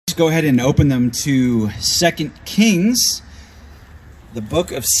go ahead and open them to 2 Kings, the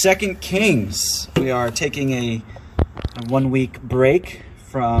book of 2 Kings. We are taking a 1-week break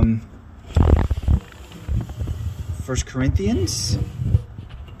from 1 Corinthians.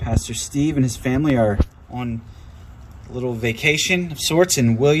 Pastor Steve and his family are on a little vacation of sorts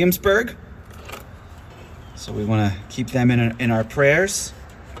in Williamsburg. So we want to keep them in our prayers.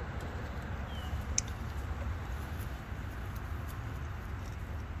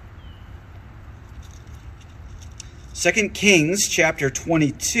 Second Kings chapter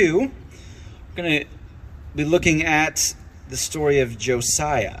 22. We're going to be looking at the story of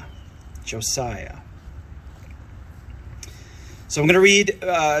Josiah. So I'm going to read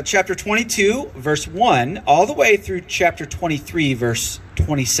chapter 22, verse 1, all the way through chapter 23, verse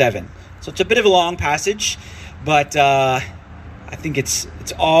 27. So it's a bit of a long passage, but I think it's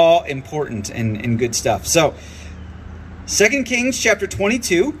all important and good stuff. So 2 Kings chapter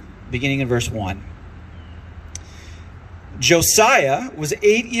 22, beginning in verse 1. Josiah was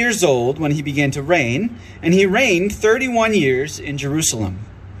 8 years old when he began to reign, and he reigned 31 years in Jerusalem.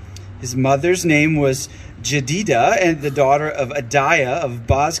 His mother's name was Jedidah, and the daughter of Adiah of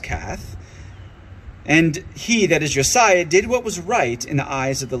Bozkath. And he, that is Josiah, did what was right in the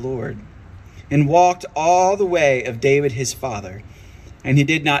eyes of the Lord, and walked all the way of David his father, and he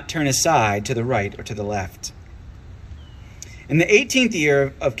did not turn aside to the right or to the left. In the 18th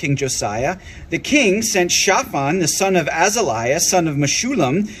year of King Josiah, the king sent Shaphan, the son of Azaliah, son of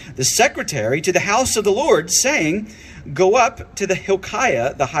Meshullam, the secretary, to the house of the Lord, saying, "Go up to the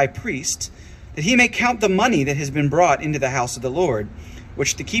Hilkiah, the high priest, that he may count the money that has been brought into the house of the Lord,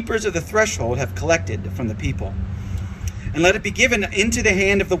 which the keepers of the threshold have collected from the people. And let it be given into the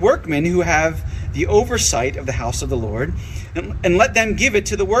hand of the workmen who have the oversight of the house of the Lord, and let them give it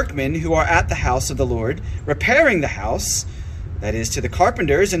to the workmen who are at the house of the Lord, repairing the house, that is, to the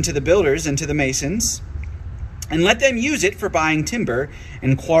carpenters and to the builders and to the masons, and let them use it for buying timber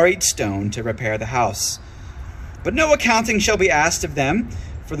and quarried stone to repair the house. But no accounting shall be asked of them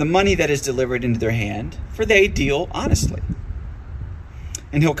for the money that is delivered into their hand, for they deal honestly."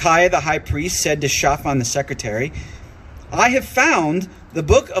 And Hilkiah the high priest said to Shaphan the secretary, "I have found the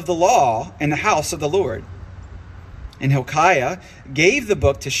book of the law in the house of the Lord." And Hilkiah gave the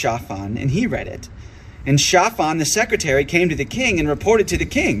book to Shaphan, and he read it. And Shaphan the secretary came to the king and reported to the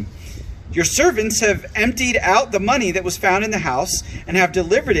king, "Your servants have emptied out the money that was found in the house and have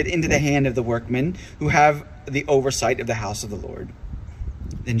delivered it into the hand of the workmen who have the oversight of the house of the Lord."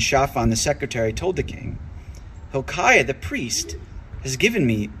 Then Shaphan the secretary told the king, "Hilkiah the priest has given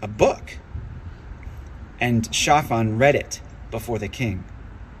me a book." And Shaphan read it before the king.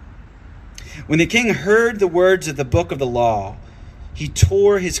 When the king heard the words of the book of the law, he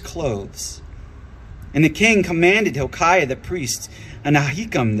tore his clothes. And the king commanded Hilkiah the priest, and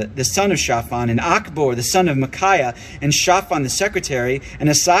Ahikam the son of Shaphan, and Achbor the son of Micaiah, and Shaphan the secretary, and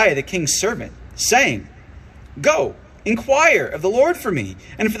Asaiah the king's servant, saying, "Go, inquire of the Lord for me,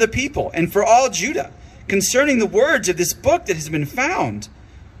 and for the people, and for all Judah, concerning the words of this book that has been found.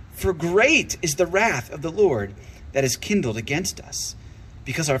 For great is the wrath of the Lord that is kindled against us,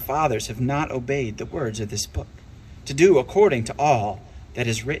 because our fathers have not obeyed the words of this book, to do according to all that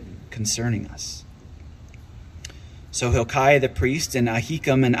is written concerning us." So Hilkiah the priest, and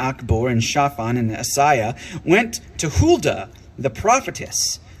Ahikam, and Achbor, and Shaphan, and Asaiah went to Huldah the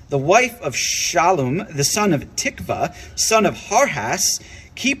prophetess, the wife of Shallum, the son of Tikvah, son of Harhas,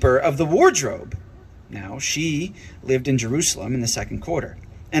 keeper of the wardrobe. Now she lived in Jerusalem in the second quarter.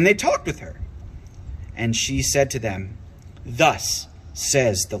 And they talked with her. And she said to them, "Thus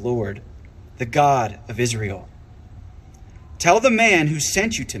says the Lord, the God of Israel, tell the man who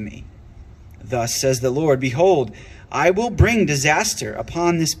sent you to me, thus says the Lord, behold, I will bring disaster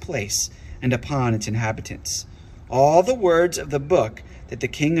upon this place and upon its inhabitants, all the words of the book that the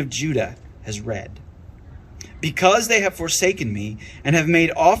king of Judah has read. Because they have forsaken me and have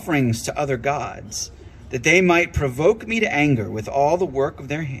made offerings to other gods, that they might provoke me to anger with all the work of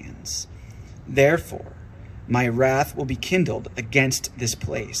their hands. Therefore, my wrath will be kindled against this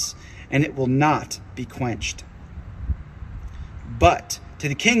place, and it will not be quenched. But to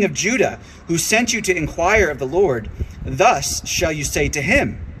the king of Judah, who sent you to inquire of the Lord, thus shall you say to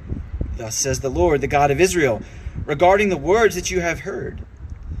him, Thus says the Lord, the God of Israel, regarding the words that you have heard.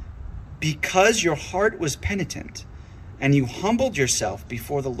 Because your heart was penitent, and you humbled yourself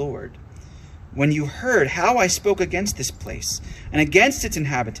before the Lord, when you heard how I spoke against this place and against its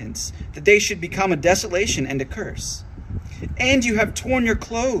inhabitants, that they should become a desolation and a curse, and you have torn your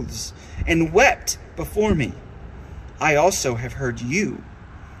clothes and wept before me, I also have heard you,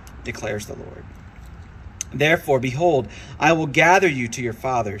 declares the Lord. Therefore, behold, I will gather you to your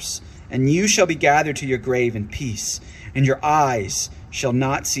fathers, and you shall be gathered to your grave in peace, and your eyes shall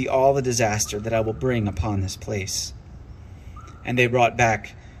not see all the disaster that I will bring upon this place." And they brought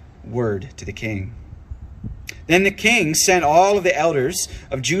back word to the king. Then the king sent all of the elders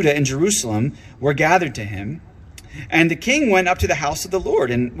of Judah and Jerusalem were gathered to him. And the king went up to the house of the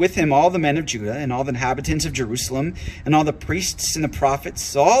Lord, and with him all the men of Judah, and all the inhabitants of Jerusalem, and all the priests and the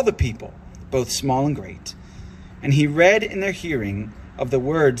prophets, all the people, both small and great. And he read in their hearing of the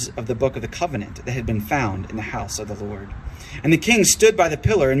words of the book of the covenant that had been found in the house of the Lord. And the king stood by the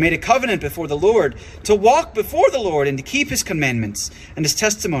pillar and made a covenant before the Lord to walk before the Lord and to keep his commandments and his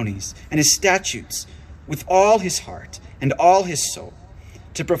testimonies and his statutes with all his heart and all his soul,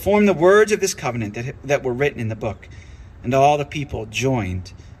 to perform the words of this covenant that were written in the book. And all the people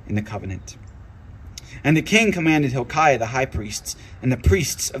joined in the covenant. And the king commanded Hilkiah the high priests and the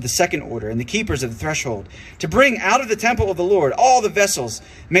priests of the second order and the keepers of the threshold to bring out of the temple of the Lord all the vessels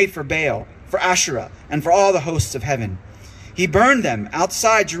made for Baal, for Asherah, and for all the hosts of heaven. He burned them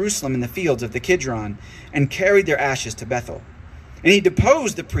outside Jerusalem in the fields of the Kidron and carried their ashes to Bethel. And he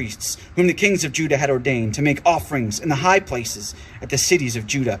deposed the priests whom the kings of Judah had ordained to make offerings in the high places at the cities of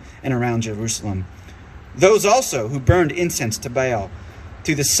Judah and around Jerusalem. Those also who burned incense to Baal,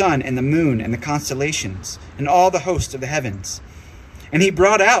 to the sun and the moon and the constellations, and all the host of the heavens. And he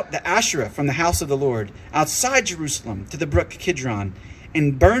brought out the Asherah from the house of the Lord outside Jerusalem to the brook Kidron,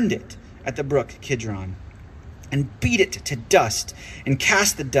 and burned it at the brook Kidron, and beat it to dust, and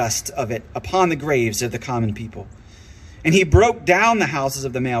cast the dust of it upon the graves of the common people. And he broke down the houses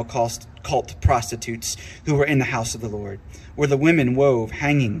of the male cult prostitutes who were in the house of the Lord, where the women wove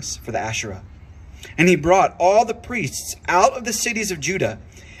hangings for the Asherah. And he brought all the priests out of the cities of Judah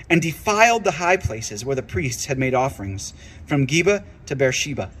and defiled the high places where the priests had made offerings, from Geba to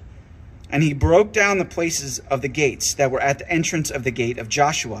Beersheba. And he broke down the places of the gates that were at the entrance of the gate of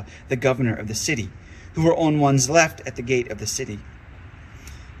Joshua, the governor of the city, who were on one's left at the gate of the city.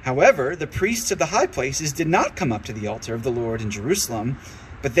 However, the priests of the high places did not come up to the altar of the Lord in Jerusalem,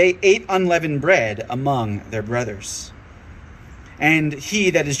 but they ate unleavened bread among their brothers. And he,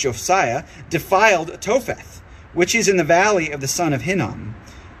 that is Josiah, defiled Topheth, which is in the valley of the son of Hinnom,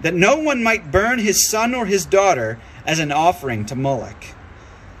 that no one might burn his son or his daughter as an offering to Moloch.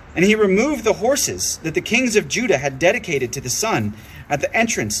 And he removed the horses that the kings of Judah had dedicated to the sun at the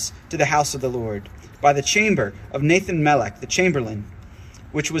entrance to the house of the Lord, by the chamber of Nathan-Melech the chamberlain,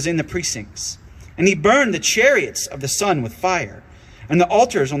 which was in the precincts. And he burned the chariots of the sun with fire, and the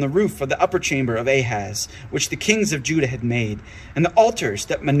altars on the roof of the upper chamber of Ahaz, which the kings of Judah had made, and the altars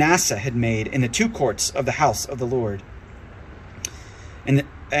that Manasseh had made in the two courts of the house of the Lord. And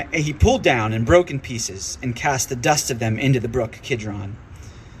he pulled down and broke in pieces, and cast the dust of them into the brook Kidron.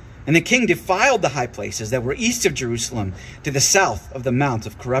 And the king defiled the high places that were east of Jerusalem, to the south of the Mount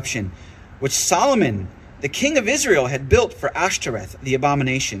of Corruption, which Solomon, the king of Israel, had built for Ashtoreth, the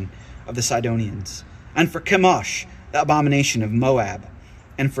abomination of the Sidonians, and for Chemosh, the abomination of Moab,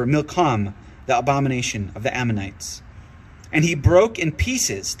 and for Milcom, the abomination of the Ammonites. And he broke in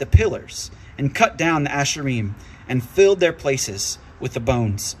pieces the pillars, and cut down the Asherim, and filled their places with the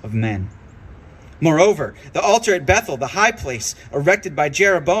bones of men. Moreover, the altar at Bethel, the high place, erected by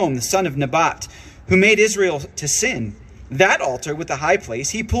Jeroboam, the son of Nebat, who made Israel to sin, that altar with the high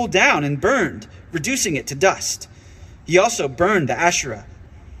place he pulled down and burned, reducing it to dust. He also burned the Asherah.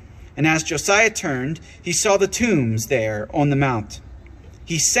 And as Josiah turned, he saw the tombs there on the mount.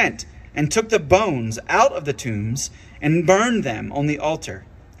 He sent and took the bones out of the tombs and burned them on the altar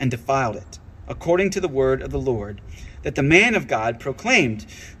and defiled it, according to the word of the Lord, that the man of God proclaimed,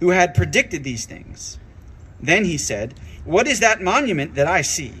 who had predicted these things. Then he said, "What is that monument that I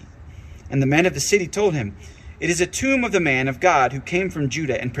see?" And the men of the city told him, "It is a tomb of the man of God who came from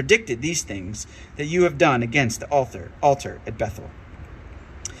Judah and predicted these things that you have done against the altar at Bethel."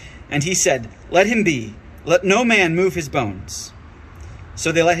 And he said, "Let him be. Let no man move his bones."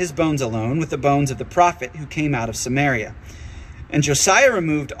 So they let his bones alone with the bones of the prophet who came out of Samaria. And Josiah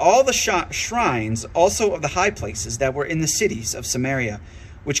removed all the shrines also of the high places that were in the cities of Samaria,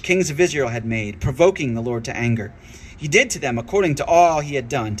 which kings of Israel had made, provoking the Lord to anger. He did to them according to all he had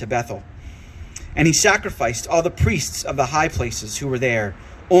done to Bethel. And he sacrificed all the priests of the high places who were there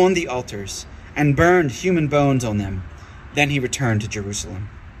on the altars, and burned human bones on them. Then he returned to Jerusalem.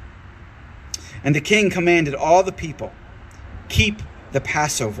 And the king commanded all the people, "Keep the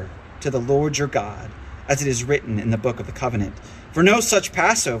Passover to the Lord your God, as it is written in the book of the covenant. For no such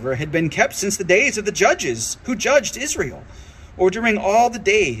Passover had been kept since the days of the judges who judged Israel, or during all the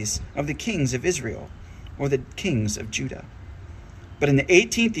days of the kings of Israel, or the kings of Judah. But in the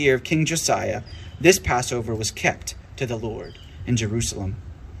 18th year of King Josiah, this Passover was kept to the Lord in Jerusalem.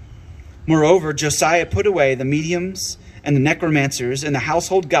 Moreover, Josiah put away the mediums and the necromancers and the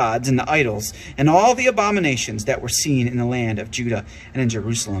household gods and the idols and all the abominations that were seen in the land of Judah and in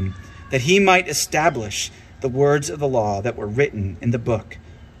Jerusalem, that he might establish the words of the law that were written in the book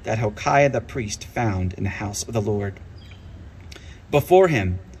that Hilkiah the priest found in the house of the Lord. Before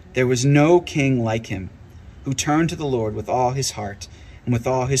him there was no king like him, who turned to the Lord with all his heart and with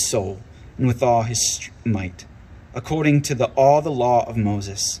all his soul and with all his might, according to all the law of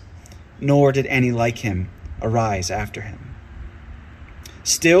Moses. Nor did any like him arise after him.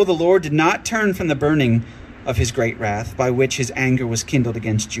 Still the Lord did not turn from the burning of his great wrath, by which his anger was kindled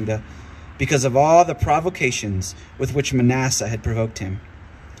against Judah, because of all the provocations with which Manasseh had provoked him.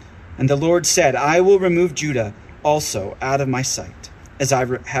 And the Lord said, I will remove Judah also out of my sight, as I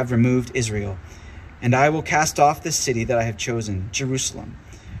have removed Israel. And I will cast off the city that I have chosen, Jerusalem,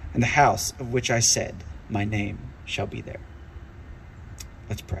 and the house of which I said, my name shall be there.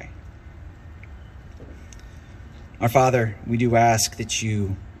 Let's pray. Our Father, we do ask that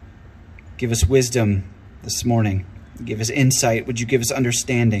you give us wisdom this morning. Give us insight. Would you give us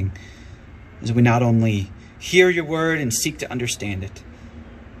understanding as we not only hear your word and seek to understand it,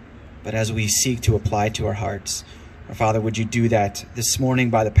 but as we seek to apply it to our hearts. Our Father, would you do that this morning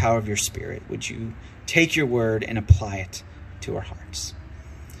by the power of your Spirit? Would you take your word and apply it to our hearts?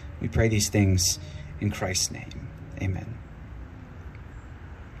 We pray these things in Christ's name. Amen.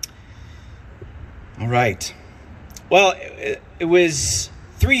 All right. Well, it was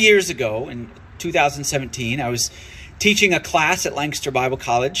 3 years ago in 2017. I was teaching a class at Lancaster Bible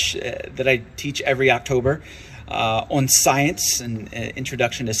College that I teach every October on science and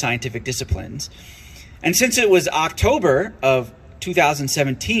introduction to scientific disciplines. And since it was October of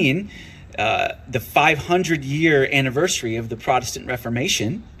 2017, the 500-year anniversary of the Protestant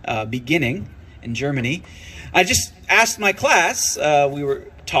Reformation beginning in Germany, I just asked my class, we were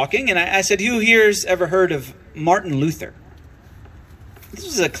talking, and I said, who here's ever heard of Martin Luther? This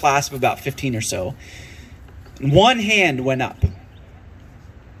was a class of about 15 or so. One hand went up.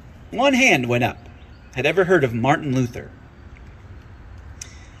 One hand went up. Had ever heard of Martin Luther?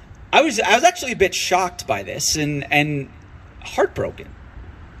 I was actually a bit shocked by this and heartbroken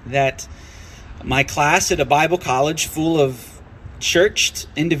that my class at a Bible college full of churched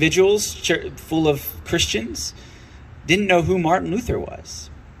individuals, full of Christians, didn't know who Martin Luther was.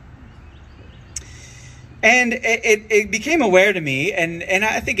 And it became aware to me, and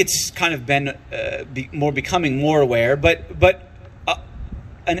I think it's kind of been becoming more aware, but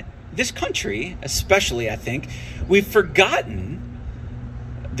this country, especially, I think, we've forgotten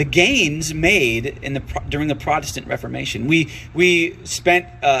the gains made during the Protestant Reformation. We spent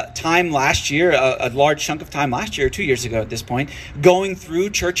time last year, a large chunk of time last year, 2 years ago at this point, going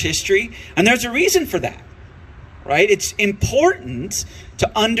through church history, and there's a reason for that, right? It's important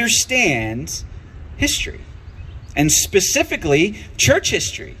to understand history, and specifically church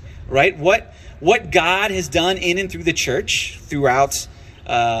history, right? What God has done in and through the church throughout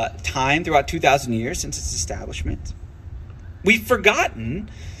time, throughout 2,000 years since its establishment. We've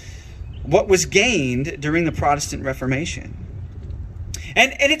forgotten what was gained during the Protestant Reformation.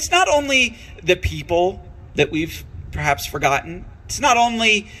 And it's not only the people that we've perhaps forgotten. It's not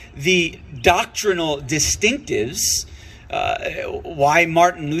only the doctrinal distinctives, why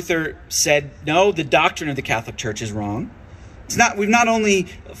Martin Luther said, no, the doctrine of the Catholic Church is wrong. We've not only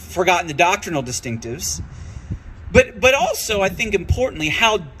forgotten the doctrinal distinctives, but also, I think importantly,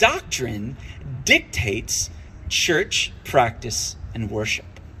 how doctrine dictates church practice and worship.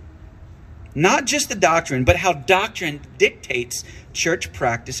 Not just the doctrine, but how doctrine dictates church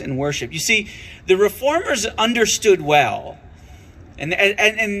practice and worship. You see, the Reformers understood well, and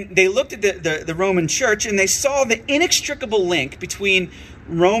they looked at the Roman Church, and they saw the inextricable link between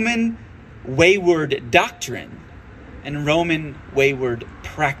Roman wayward doctrine and Roman wayward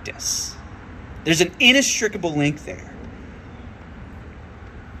practice. There's an inextricable link there.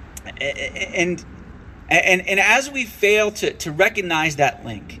 And as we fail to recognize that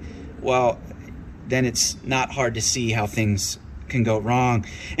link, well, then it's not hard to see how things can go wrong.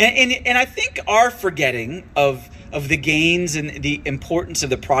 And I think our forgetting of the gains and the importance of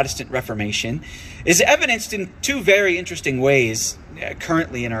the Protestant Reformation is evidenced in two very interesting ways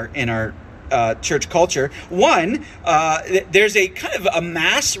currently in our church culture. One, there's a kind of a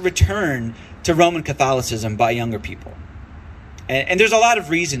mass return to Roman Catholicism by younger people. And there's a lot of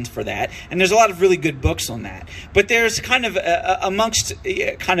reasons for that. And there's a lot of really good books on that. But there's kind of amongst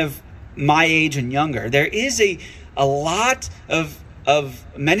kind of my age and younger, there is a lot of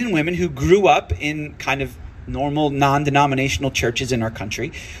men and women who grew up in kind of normal non-denominational churches in our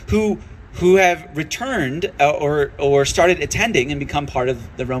country who who have returned or started attending and become part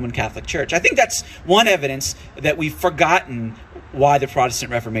of the Roman Catholic Church. I think that's one evidence that we've forgotten why the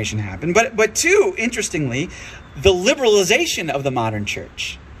Protestant Reformation happened. But two, interestingly, the liberalization of the modern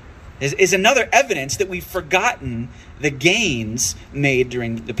church is another evidence that we've forgotten the gains made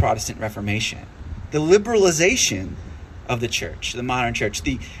during the Protestant Reformation. The liberalization of the church, the modern church,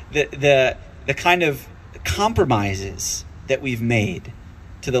 the kind of compromises that we've made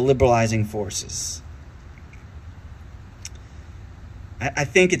to the liberalizing forces. I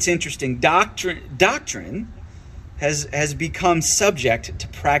think it's interesting. Doctrine has become subject to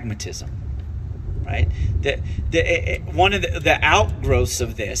pragmatism, right? One of the outgrowths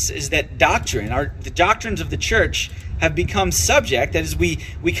of this is that the doctrines of the church have become subject, that is, we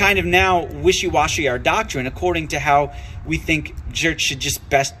kind of now wishy-washy our doctrine according to how we think church should just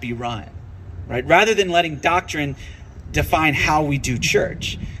best be run, right? Rather than letting doctrine define how we do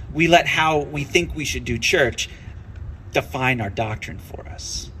church, we let how we think we should do church define our doctrine for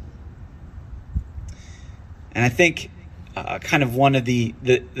us. And I think kind of one of the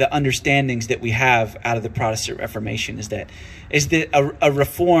understandings that we have out of the Protestant Reformation is that a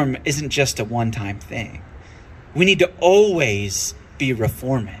reform isn't just a one-time thing. We need to always be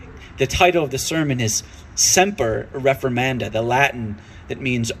reforming. The title of the sermon is Semper Reformanda, the Latin that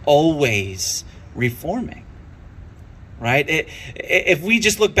means always reforming. Right? If we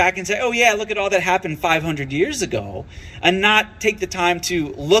just look back and say, oh yeah, look at all that happened 500 years ago, and not take the time to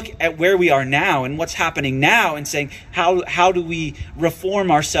look at where we are now and what's happening now and saying, how do we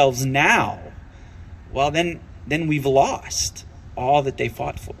reform ourselves now? Well, then we've lost all that they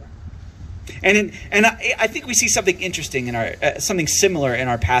fought for. And I think we see something interesting in something similar in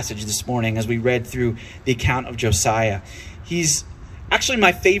our passage this morning as we read through the account of Josiah. He's actually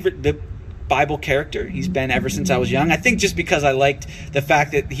my favorite Bible character. He's been ever since I was young. I think just because I liked the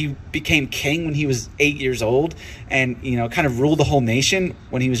fact that he became king when he was 8 years old and, kind of ruled the whole nation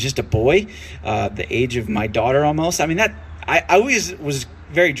when he was just a boy, the age of my daughter almost. I mean, I always was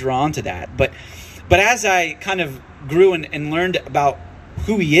very drawn to that. But as I kind of grew and learned about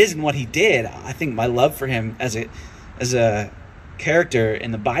who he is and what he did, I think my love for him as a character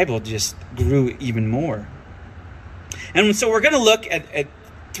in the Bible just grew even more. And so we're going to look at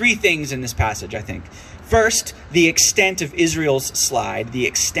three things in this passage, I think. First, the extent of Israel's slide.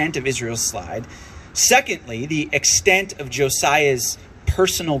 Secondly, the extent of Josiah's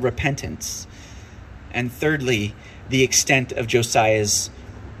personal repentance. And thirdly, the extent of Josiah's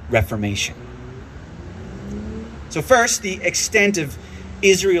reformation. So first, the extent of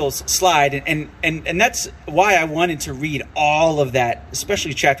Israel's slide, and that's why I wanted to read all of that,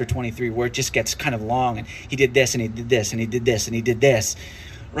 especially chapter 23, where it just gets kind of long, and he did this, and he did this, and he did this, and he did this,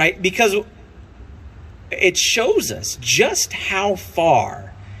 right? Because it shows us just how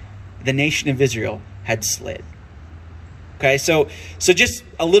far the nation of Israel had slid. Okay, so just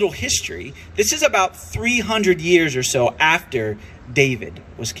a little history. This is about 300 years or so after David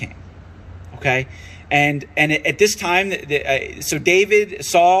was king. Okay, and at this time, so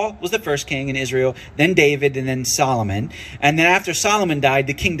Saul was the first king in Israel, then David, and then Solomon. And then after Solomon died,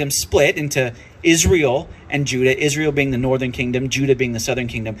 the kingdom split into Israel and Judah, Israel being the northern kingdom, Judah being the southern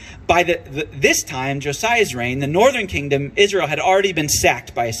kingdom. By this time, Josiah's reign, the northern kingdom, Israel, had already been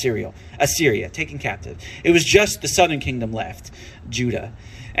sacked by Assyria, taken captive. It was just the southern kingdom left, Judah.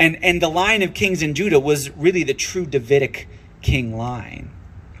 And the line of kings in Judah was really the true Davidic king line.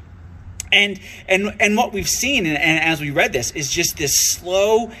 And what we've seen, and as we read this, is just this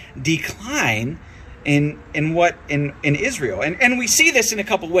slow decline in Israel. And we see this in a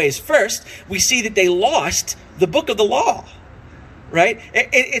couple ways. First, we see that they lost the book of the law, right?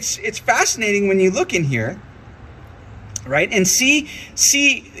 It's fascinating when you look in here, right? And see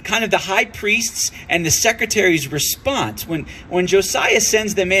kind of the high priests and the secretary's response. When Josiah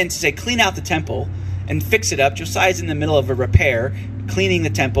sends them in to say, clean out the temple and fix it up. Josiah's in the middle of a repair, cleaning the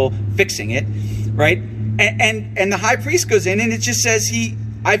temple, fixing it, right? And the high priest goes in and it just says,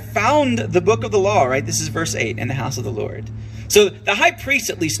 I found the book of the law, right? This is verse 8, in the house of the Lord. So the high priest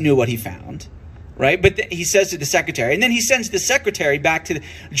at least knew what he found, right? But he says to the secretary, and then he sends the secretary back to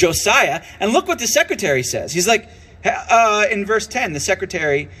Josiah, and look what the secretary says. He's like, in verse 10, the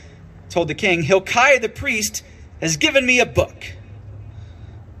secretary told the king, Hilkiah the priest has given me a book.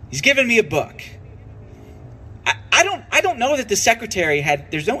 He's given me a book. I don't know that the secretary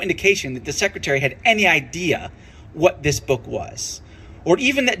there's no indication that the secretary had any idea what this book was, or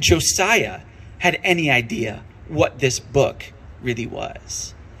even that Josiah had any idea what this book really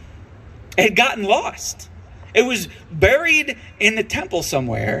was. It had gotten lost. It was buried in the temple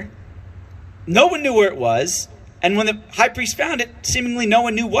somewhere. No one knew where it was. And when the high priest found it, seemingly no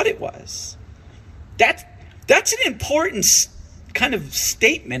one knew what it was. That's an important kind of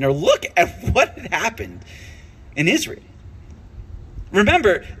statement or look at what had happened in Israel.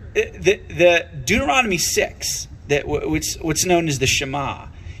 Remember, the Deuteronomy 6, what's known as the Shema.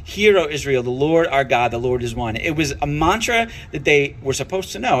 Hear, O Israel, the Lord our God, the Lord is one. It was a mantra that they were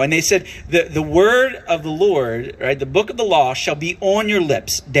supposed to know. And they said, the word of the Lord, right, the book of the law shall be on your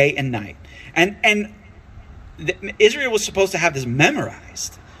lips day and night. And Israel was supposed to have this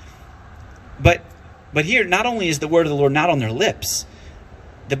memorized. But here, not only is the word of the Lord not on their lips,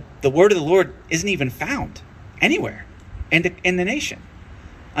 the word of the Lord isn't even found anywhere in the nation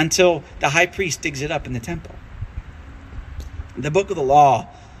until the high priest digs it up in the temple. The book of the law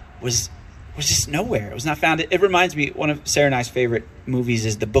was just nowhere. It was not found. It reminds me, one of Sarah and I's favorite movies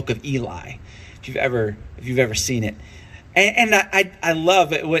is The Book of Eli, if you've ever seen it. And I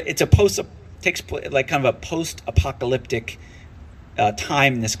love it. It's takes place like kind of a post-apocalyptic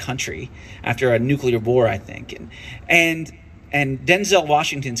time in this country after a nuclear war, I think. And Denzel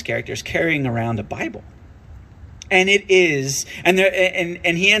Washington's character is carrying around a Bible. And it is, and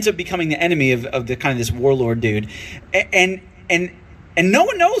he ends up becoming the enemy of the kind of this warlord dude, and no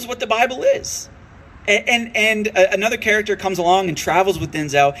one knows what the Bible is. And another character comes along and travels with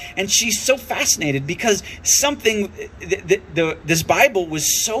Denzel, and she's so fascinated because this Bible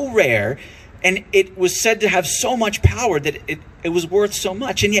was so rare, and it was said to have so much power that it was worth so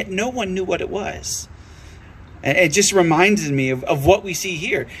much, and yet no one knew what it was. And it just reminded me of what we see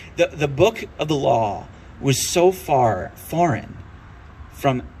here. The book of the law was so foreign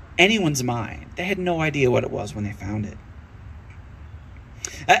from anyone's mind. They had no idea what it was when they found it.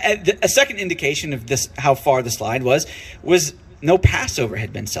 A second indication of this, how far the slide was no Passover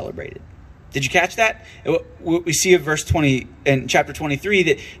had been celebrated. Did you catch that? We see in verse 20 in chapter 23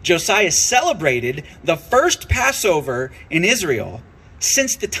 that Josiah celebrated the first Passover in Israel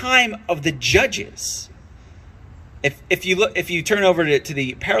since the time of the judges. If you turn over to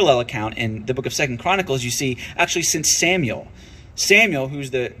the parallel account in the book of 2 Chronicles, you see actually since Samuel,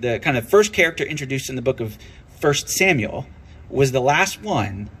 who's the kind of first character introduced in the book of 1 Samuel, was the last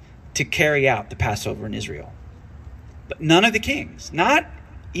one to carry out the Passover in Israel. But none of the kings, not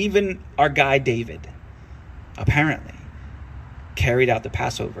even our guy David, apparently carried out the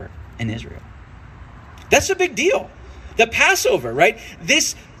Passover in Israel. That's a big deal. The Passover, right?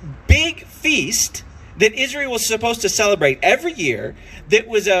 This big feast that Israel was supposed to celebrate every year, that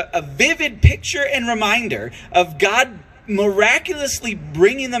was a vivid picture and reminder of God miraculously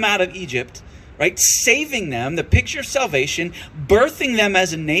bringing them out of Egypt, right? Saving them, the picture of salvation, birthing them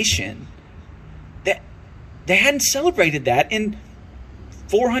as a nation. That they hadn't celebrated that in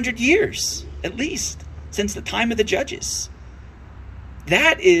 400 years, at least, since the time of the judges.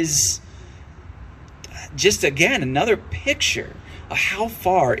 That is just, again, another picture of how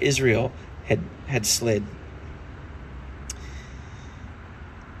far Israel had slid.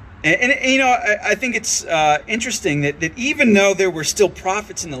 And you know, I think it's interesting that even though there were still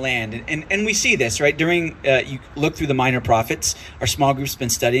prophets in the land, and we see this, right? During, you look through the minor prophets, our small group's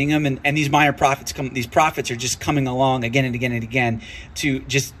been studying them, and these minor prophets these prophets are just coming along again and again and again to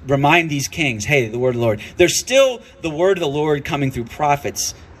just remind these kings, hey, the word of the Lord. There's still the word of the Lord coming through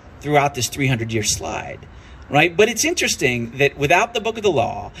prophets throughout this 300-year slide, right? But it's interesting that without the book of the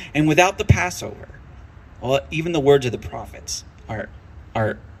law and without the Passover, well, even the words of the prophets are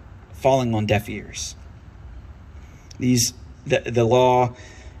falling on deaf ears. The law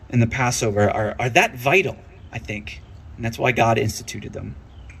and the Passover are that vital, I think, and that's why God instituted them.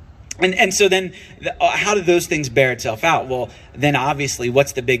 And so then, how do those things bear itself out? Well, then obviously,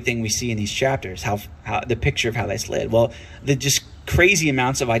 what's the big thing we see in these chapters? How the picture of how they slid? Well, the just crazy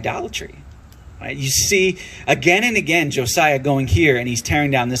amounts of idolatry. Right? You see again and again Josiah going here and he's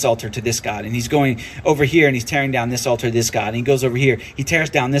tearing down this altar to this god, and he's going over here and he's tearing down this altar to this god, and he goes over here, he tears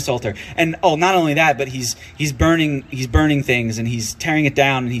down this altar, and not only that, but he's burning things, and he's tearing it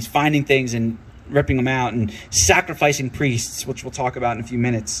down, and he's finding things and ripping them out and sacrificing priests, which we'll talk about in a few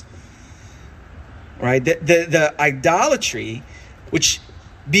minutes. Right? The idolatry, which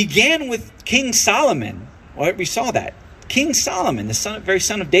began with King Solomon. Right? We saw that. King Solomon, the very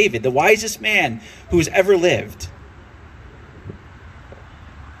son of David, the wisest man who has ever lived.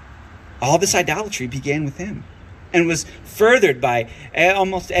 All this idolatry began with him and was furthered by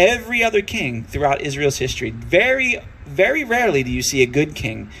almost every other king throughout Israel's history. Very, very rarely do you see a good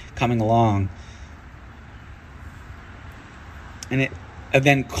king coming along. And it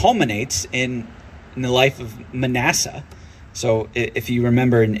then culminates in the life of Manasseh, So if you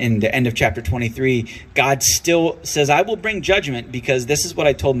remember in the end of chapter 23, God still says, I will bring judgment because this is what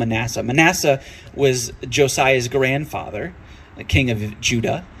I told Manasseh. Manasseh was Josiah's grandfather, the king of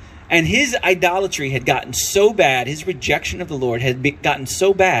Judah. And his idolatry had gotten so bad, his rejection of the Lord had gotten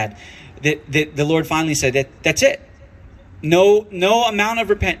so bad that the Lord finally said that's it. No amount of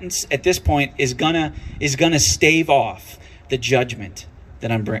repentance at this point is gonna stave off the judgment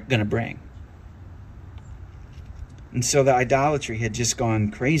that I'm gonna bring. And so the idolatry had just gone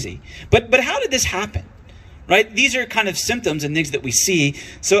crazy. But how did this happen? Right? These are kind of symptoms and things that we see.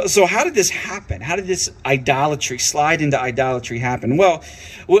 So how did this happen? How did this idolatry, slide into idolatry happen? Well,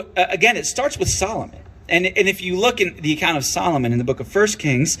 again, it starts with Solomon. And if you look in the account of Solomon in the book of 1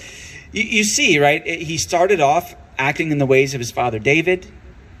 Kings, you see, right? He started off acting in the ways of his father David.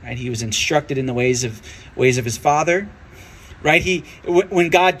 Right? He was instructed in the ways of his father. Right? When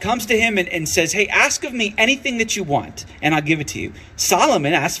God comes to him and says, hey, ask of me anything that you want, and I'll give it to you.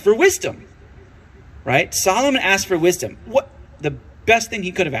 Solomon asked for wisdom. Right? Solomon asked for wisdom. What the best thing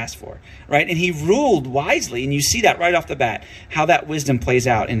he could have asked for. Right? And he ruled wisely. And you see that right off the bat, how that wisdom plays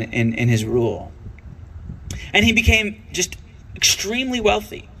out in his rule. And he became just extremely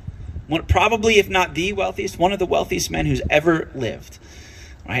wealthy. Probably, if not the wealthiest, one of the wealthiest men who's ever lived.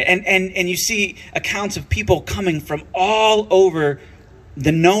 Right? And you see accounts of people coming from all over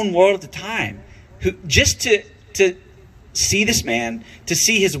the known world at the time, who just to see this man, to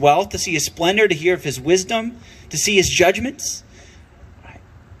see his wealth, to see his splendor, to hear of his wisdom, to see his judgments.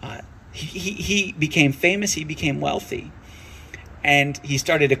 Right? He became famous. He became wealthy, and he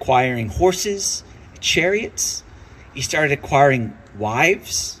started acquiring horses, chariots. He started acquiring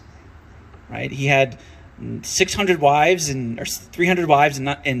wives. Right? He had 600 wives or 300 wives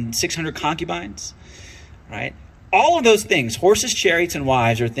and 600 concubines. Right? All of those things, horses, chariots, and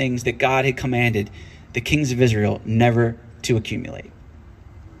wives, are things that God had commanded the kings of Israel never to accumulate.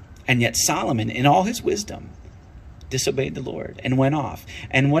 And yet Solomon, in all his wisdom, disobeyed the Lord and went off.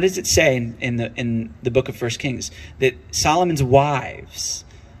 And what does it say in the book of 1 Kings? That Solomon's wives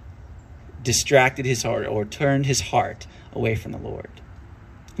distracted his heart, or turned his heart away from the Lord.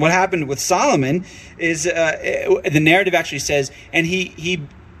 What happened with Solomon is the narrative actually says, and he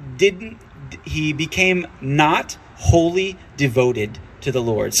became not wholly devoted to the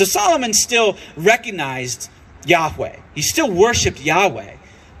Lord. So Solomon still recognized Yahweh. He still worshipped Yahweh,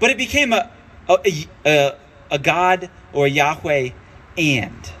 but it became a God or a Yahweh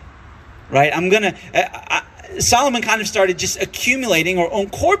right? Solomon kind of started just accumulating or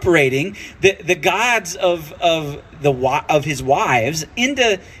incorporating the gods of his wives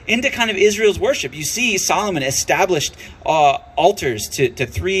into kind of Israel's worship. You see, Solomon established altars to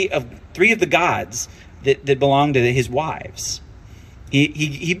three of the gods that belonged to his wives.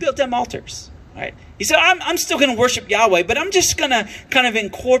 He built them altars. Right? He said, I'm still going to worship Yahweh, but I'm just going to kind of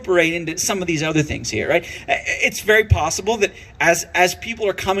incorporate into some of these other things here. Right? It's very possible that as people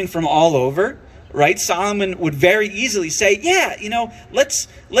are coming from all over, right, Solomon would very easily say, yeah, let's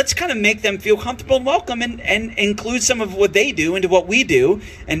kind of make them feel comfortable and welcome, and include some of what they do into what we do,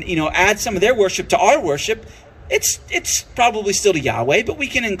 and add some of their worship to our worship. It's probably still to Yahweh, but we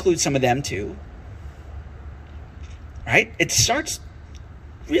can include some of them too. Right? It starts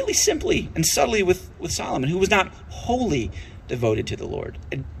really simply and subtly with Solomon, who was not wholly devoted to the Lord.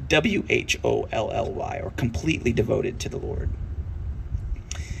 WHOLLY, or completely devoted to the Lord.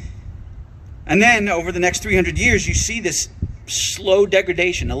 And then over the next 300 years, you see this slow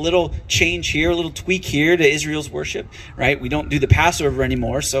degradation, a little change here, a little tweak here to Israel's worship, right? We don't do the Passover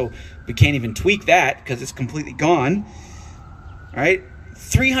anymore, so we can't even tweak that because it's completely gone, right?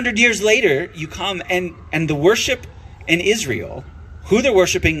 300 years later, you come and the worship in Israel, who they're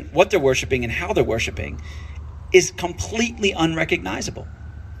worshiping, what they're worshiping, and how they're worshiping, is completely unrecognizable.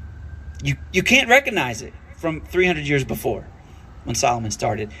 You can't recognize it from 300 years before, when Solomon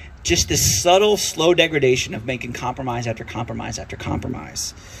started. Just this subtle, slow degradation of making compromise after compromise after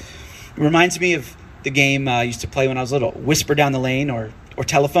compromise. It reminds me of the game I used to play when I was little, Whisper Down the Lane or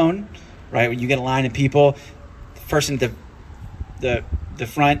Telephone, right? When you get a line of people, the person at the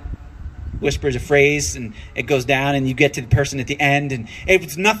front whispers a phrase and it goes down, and you get to the person at the end, and it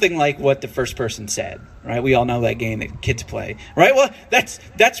was nothing like what the first person said, right? We all know that game that kids play, right? Well, that's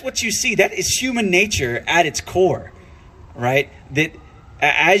what you see. That is human nature at its core, right? That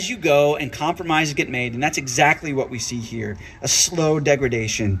as you go and compromises get made, and that's exactly what we see here, a slow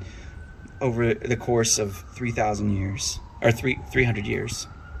degradation over the course of 3,000 years, or 300 years.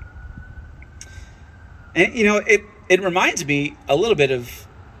 And, it reminds me a little bit of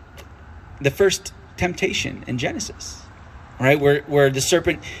the first temptation in Genesis, right? Where the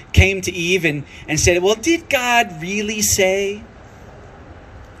serpent came to Eve and said, well, did God really say?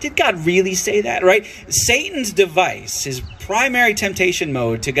 Did God really say that, right? Satan's device, his primary temptation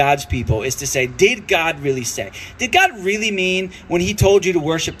mode to God's people is to say, did God really say? Did God really mean when he told you to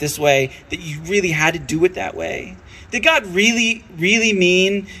worship this way that you really had to do it that way? Did God really, really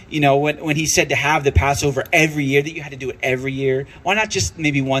mean, when he said to have the Passover every year, that you had to do it every year? Why not just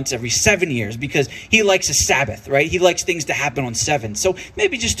maybe once every 7 years? Because he likes a Sabbath, right? He likes things to happen on 7. So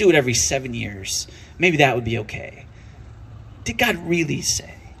maybe just do it every 7 years. Maybe that would be okay. Did God really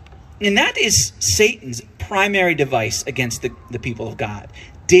say? And that is Satan's primary device against the people of God.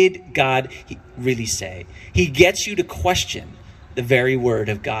 Did God really say? He gets you to question the very word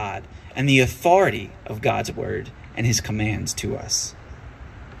of God and the authority of God's word and his commands to us.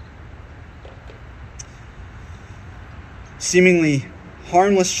 Seemingly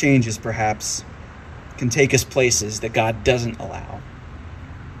harmless changes, perhaps, can take us places that God doesn't allow.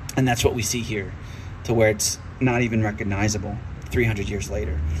 And that's what we see here, to where it's not even recognizable 300 years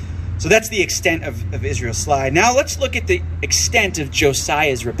later. So that's the extent of Israel's slide. Now let's look at the extent of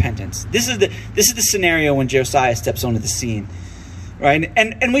Josiah's repentance. This is the scenario when Josiah steps onto the scene, right?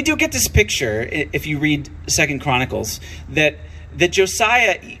 And we do get this picture, if you read 2 Chronicles, that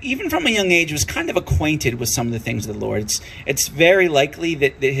Josiah, even from a young age, was kind of acquainted with some of the things of the Lord. It's very likely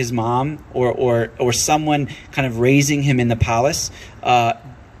that his mom or someone kind of raising him in the palace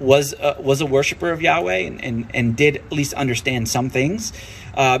was a worshiper of Yahweh and did at least understand some things.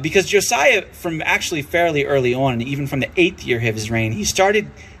 Because Josiah, from actually fairly early on, even from the 8th year of his reign, he started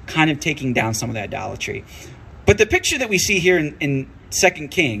kind of taking down some of the idolatry. But the picture that we see here in 2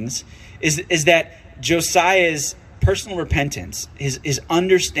 Kings is that Josiah's personal repentance, his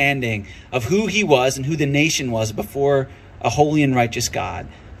understanding of who he was and who the nation was before a holy and righteous God,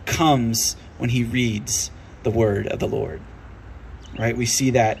 comes when he reads the word of the Lord. Right? We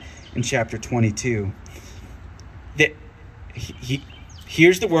see that in chapter 22. That he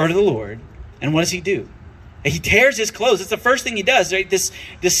hears the word of the Lord, and what does he do? He tears his clothes. That's the first thing he does, right? This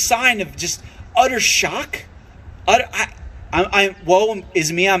sign of just utter shock. Woe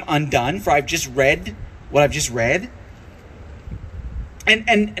is me, I'm undone, for I've just read what I've just read.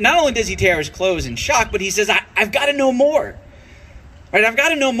 And not only does he tear his clothes in shock, but he says, I've got to know more. Right, I've got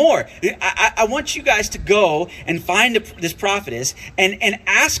to know more. I want you guys to go and find this prophetess and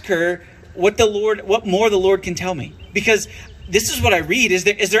ask her what more the Lord can tell me. Because this is what I read. Is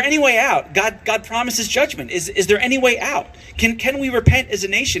there any way out? God promises judgment. Is there any way out? Can we repent as a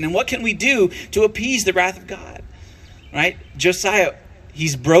nation? And what can we do to appease the wrath of God? Right? Josiah,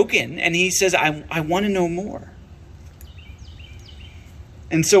 he's broken, and he says, I want to know more.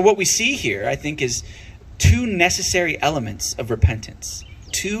 And so what we see here, I think, is two necessary elements of repentance.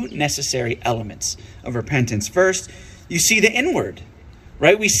 Two necessary elements of repentance. First, you see the inward,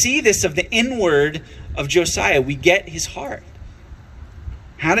 right? We see this of the inward of Josiah. We get his heart.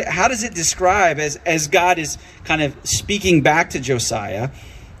 How does it describe, as God is kind of speaking back to Josiah,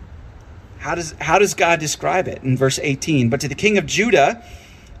 how does God describe it? In verse 18, but to the king of Judah,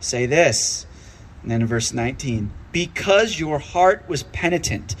 say this. And then in verse 19, because your heart was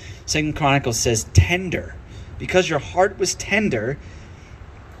penitent. 2 Chronicles says tender. Because your heart was tender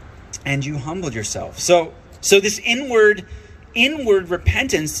and you humbled yourself. So this inward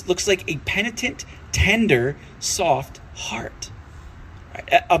repentance looks like a penitent, tender, soft heart.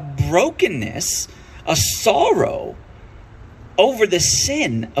 Right? A brokenness, a sorrow over the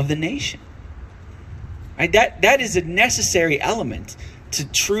sin of the nation. Right? That is a necessary element to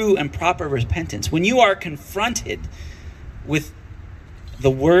true and proper repentance. When you are confronted with the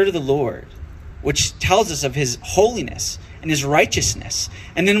word of the Lord, which tells us of his holiness and his righteousness,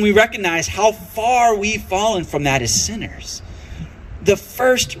 and then we recognize how far we've fallen from that as sinners, the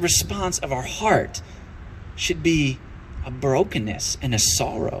first response of our heart should be a brokenness and a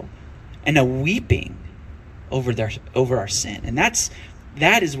sorrow and a weeping over our sin. And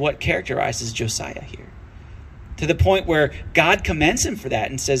that is what characterizes Josiah here. To the point where God commends him for that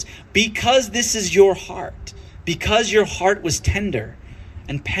and says, because this is your heart, because your heart was tender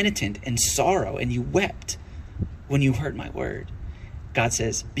and penitent and sorrow, and you wept when you heard my word. God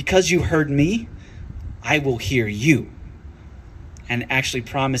says, because you heard me, I will hear you. And actually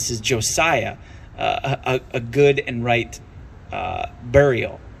promises Josiah a good and right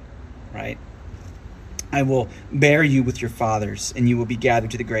burial, right? I will bury you with your fathers, and you will be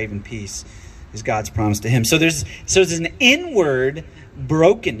gathered to the grave in peace, is God's promise to him. So there's an inward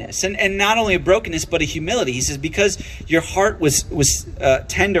brokenness, and not only a brokenness, but a humility. He says, because your heart was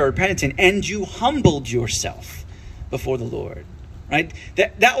tender or penitent, and you humbled yourself before the Lord, right?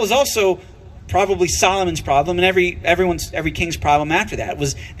 That was also probably Solomon's problem and every king's problem after that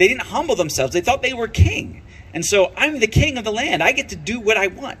was they didn't humble themselves. They thought they were king. And so I'm the king of the land. I get to do what I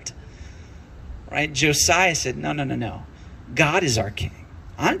want. Right? Josiah said, no. God is our king.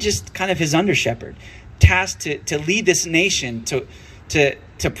 I'm just kind of his under shepherd, tasked to lead this nation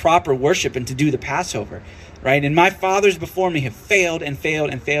to proper worship and to do the Passover. Right? And my fathers before me have failed and failed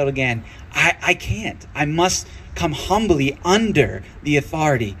and failed again. I can't. I must come humbly under the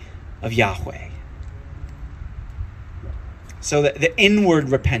authority of Yahweh. So the inward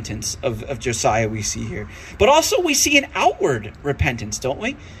repentance of Josiah we see here. But also we see an outward repentance, don't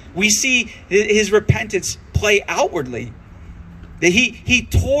we? We see his repentance play outwardly. That he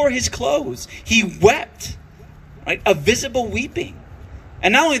tore his clothes. He wept. Right? A visible weeping.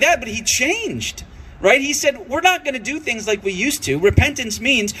 And not only that, but he changed. Right? He said, we're not going to do things like we used to. Repentance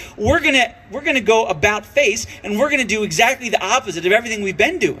means we're going to go about face and we're going to do exactly the opposite of everything we've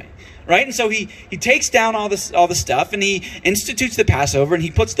been doing. Right? And so he takes down all the stuff and he institutes the Passover and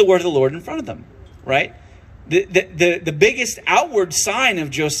he puts the word of the Lord in front of them. Right? The biggest outward sign of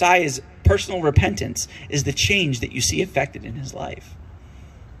Josiah's personal repentance is the change that you see affected in his life.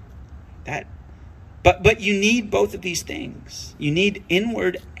 But you need both of these things. You need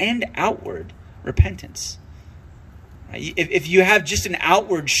inward and outward repentance. Right? If you have just an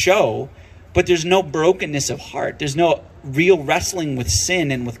outward show, but there's no brokenness of heart, there's no real wrestling with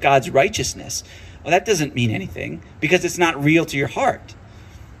sin and with God's righteousness, well, that doesn't mean anything because it's not real to your heart.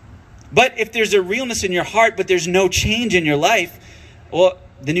 But if there's a realness in your heart, but there's no change in your life, well,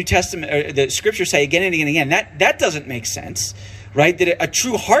 the New Testament, or the scriptures say again and again and again, that doesn't make sense, right? That a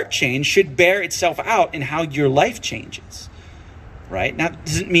true heart change should bear itself out in how your life changes. Right? Now, it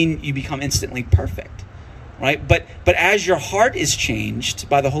doesn't mean you become instantly perfect, right? But as your heart is changed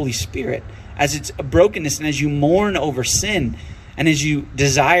by the Holy Spirit, as it's a brokenness and as you mourn over sin and as you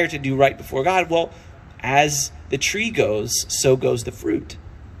desire to do right before God, well, as the tree goes, so goes the fruit,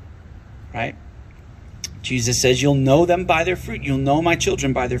 right? Jesus says, you'll know them by their fruit. You'll know my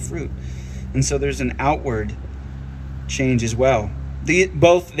children by their fruit. And so there's an outward change as well.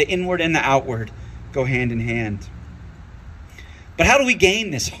 Both the inward and the outward go hand in hand. But how do we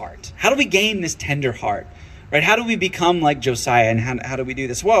gain this heart? How do we gain this tender heart? Right? How do we become like Josiah, and how do we do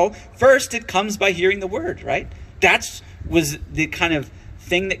this? Well, first it comes by hearing the word, right? That was the kind of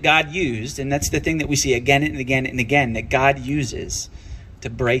thing that God used, and that's the thing that we see again and again and again that God uses to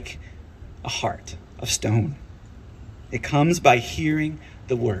break a heart of stone. It comes by hearing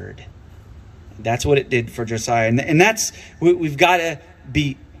the word. That's what it did for Josiah. And that's, we've got to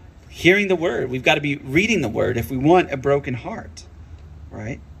be hearing the word. We've got to be reading the word if we want a broken heart,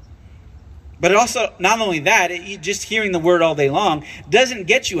 right? But it also, not only that, just hearing the word all day long doesn't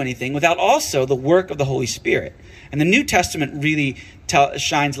get you anything without also the work of the Holy Spirit. And the New Testament really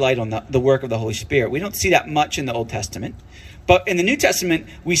shines light on the work of the Holy Spirit. We don't see that much in the Old Testament. But in the New Testament,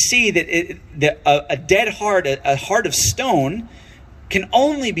 we see that a dead heart, a heart of stone, can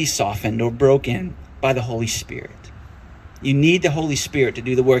only be softened or broken by the Holy Spirit. You need the Holy Spirit to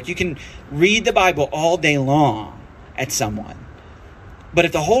do the work. You can read the Bible all day long at someone. But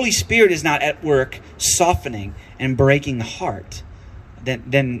if the Holy Spirit is not at work softening and breaking the heart,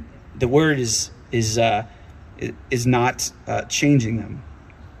 then the word is not changing them.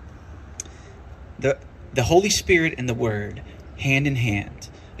 The Holy Spirit and the word, hand in hand.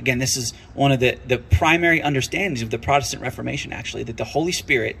 Again, this is one of the primary understandings of the Protestant Reformation, actually, that the Holy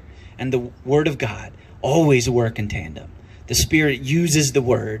Spirit and the Word of God always work in tandem. The Spirit uses the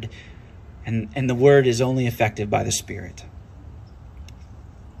Word, and the Word is only effective by the Spirit.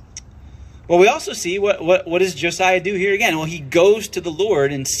 Well, we also see what does Josiah do here again? Well, he goes to the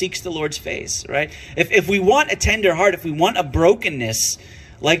Lord and seeks the Lord's face, right? If we want a tender heart, if we want a brokenness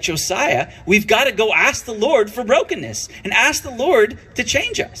like Josiah, we've got to go ask the Lord for brokenness and ask the Lord to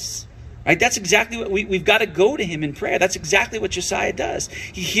change us. Right? That's exactly what we've got to go to him in prayer. That's exactly what Josiah does.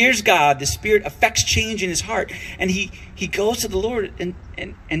 He hears God, the Spirit affects change in his heart, and he goes to the Lord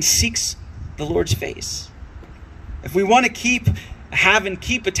and seeks the Lord's face. If we want to keep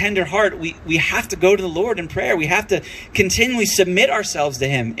a tender heart, we have to go to the Lord in prayer. We have to continually submit ourselves to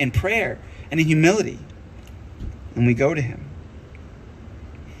him in prayer and in humility. And we go to him.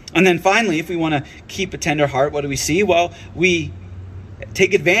 And then finally, if we want to keep a tender heart, what do we see? Well, we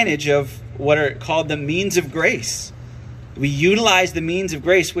take advantage of what are called the means of grace. We utilize the means of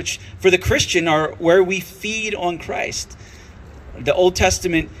grace, which for the Christian are where we feed on Christ. The Old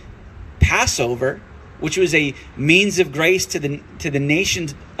Testament Passover, which was a means of grace to the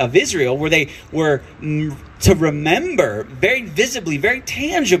nations of Israel, where they were to remember very visibly, very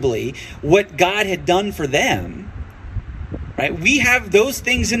tangibly what God had done for them. right? We have those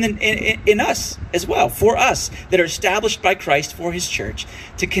things in us as well, for us, that are established by Christ for his church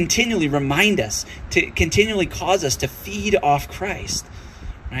to continually remind us, to continually cause us to feed off Christ,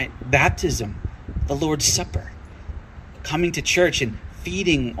 right? Baptism, the Lord's Supper, coming to church and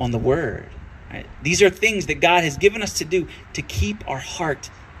feeding on the word, right? These are things that God has given us to do to keep our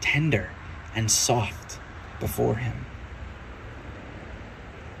heart tender and soft before him.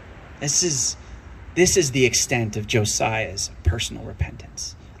 This is the extent of Josiah's personal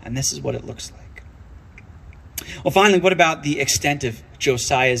repentance. And this is what it looks like. Well, finally, what about the extent of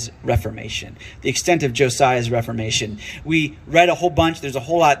Josiah's reformation? The extent of Josiah's reformation. We read a whole bunch. There's a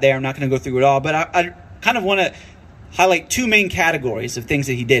whole lot there. I'm not going to go through it all. But I kind of want to highlight two main categories of things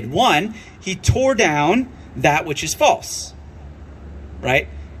that he did. One, he tore down that which is false. Right?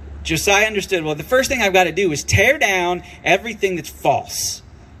 Josiah understood, well, the first thing I've got to do is tear down everything that's false.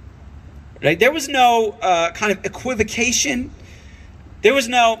 Right? There was no kind of equivocation. There was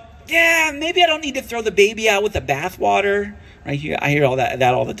no, maybe I don't need to throw the baby out with the bathwater. Right? I hear all that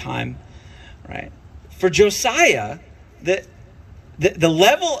all the time. Right? For Josiah, the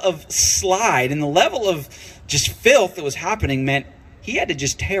level of slide and the level of just filth that was happening meant he had to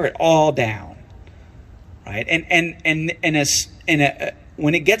just tear it all down. Right? And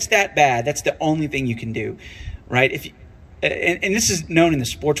when it gets that bad, that's the only thing you can do. Right? And this is known in the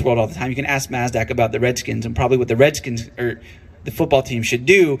sports world all the time. You can ask Mazdak about the Redskins and probably what the Redskins or the football team should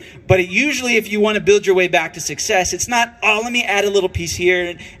do. But usually if you want to build your way back to success, it's not, let me add a little piece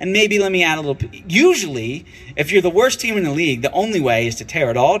here and maybe let me add a little. Usually, if you're the worst team in the league, the only way is to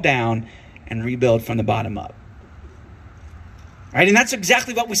tear it all down and rebuild from the bottom up. Right? And that's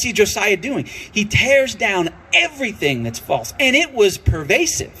exactly what we see Josiah doing. He tears down everything that's false. And it was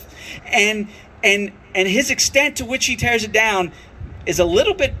pervasive. And his extent to which he tears it down is a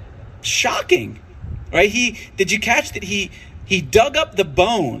little bit shocking, right? Did you catch that he dug up the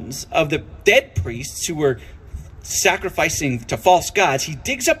bones of the dead priests who were sacrificing to false gods? He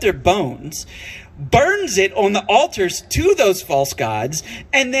digs up their bones, burns it on the altars to those false gods,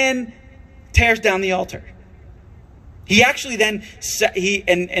 and then tears down the altar. He actually then,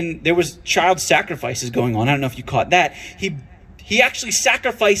 and there was child sacrifices going on. I don't know if you caught that. He actually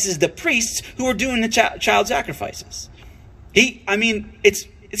sacrifices the priests who were doing the child sacrifices.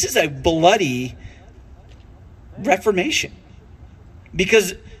 This is a bloody reformation.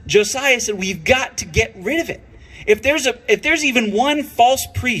 Because Josiah said, we've got to get rid of it. If there's even one false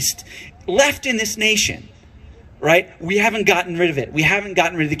priest left in this nation, right, we haven't gotten rid of it. We haven't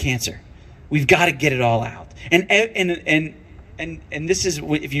gotten rid of the cancer. We've got to get it all out. And this is,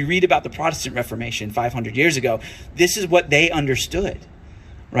 if you read about the Protestant Reformation 500 years ago, this is what they understood,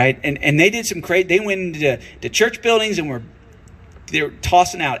 right? And they did some crazy. They went into church buildings and they were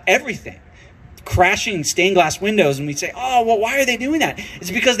tossing out everything, crashing stained glass windows. And we'd say, why are they doing that?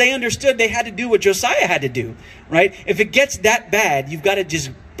 It's because they understood they had to do what Josiah had to do, right? If it gets that bad, you've got to just,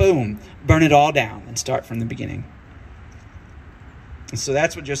 boom, burn it all down and start from the beginning. And so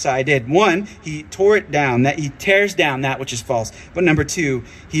that's what Josiah did. One, he tore it down, that he tears down that which is false. But number two,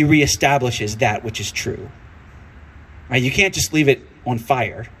 he reestablishes that which is true. Right? You can't just leave it on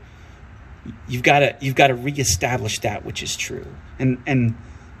fire. You've got to reestablish that which is true. And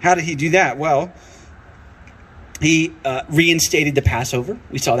how did he do that? Well, he reinstated the Passover.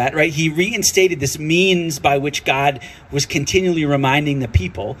 We saw that, right? He reinstated this means by which God was continually reminding the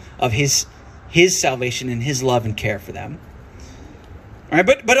people of his salvation and his love and care for them. All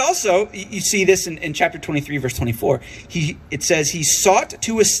right, but also, you see this in chapter 23, verse 24. It says, he sought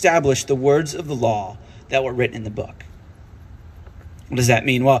to establish the words of the law that were written in the book. What does that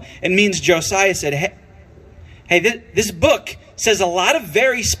mean? Well, it means Josiah said, hey, this book says a lot of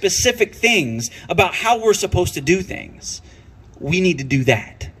very specific things about how we're supposed to do things. We need to do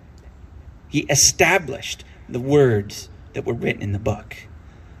that. He established the words that were written in the book.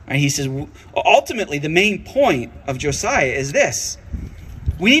 All right, he says, ultimately, the main point of Josiah is this.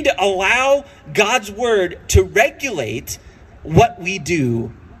 We need to allow God's word to regulate what we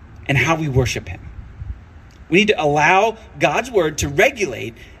do and how we worship him. We need to allow God's word to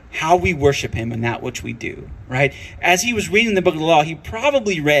regulate how we worship him and that which we do, right? As he was reading the book of the law, he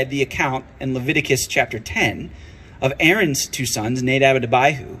probably read the account in Leviticus chapter 10 of Aaron's two sons, Nadab and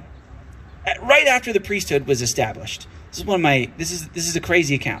Abihu, right after the priesthood was established. This is a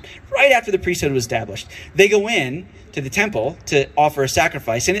crazy account. Right after the priesthood was established, they go in to the temple to offer a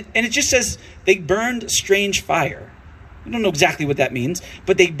sacrifice. And it just says they burned strange fire. We don't know exactly what that means,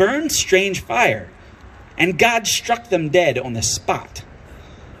 but they burned strange fire. And God struck them dead on the spot.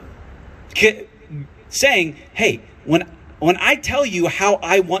 Saying, hey, when I tell you how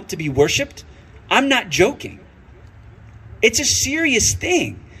I want to be worshipped, I'm not joking. It's a serious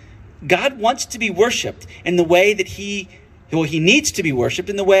thing. God wants to be worshiped in the way that he needs to be worshiped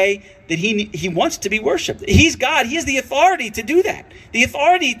in the way that he wants to be worshiped. He's God. He has the authority to do that. The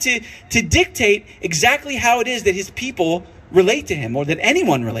authority to dictate exactly how it is that his people relate to him, or that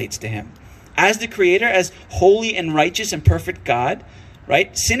anyone relates to him. As the creator, as holy and righteous and perfect God,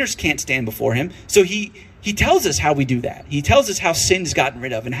 right? Sinners can't stand before him. So he tells us how we do that. He tells us how sin's gotten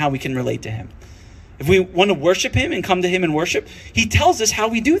rid of and how we can relate to him. If we want to worship him and come to him and worship, he tells us how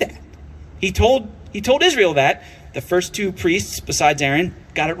we do that. He told Israel that. The first two priests, besides Aaron,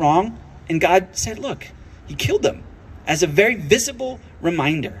 got it wrong. And God said, look, he killed them as a very visible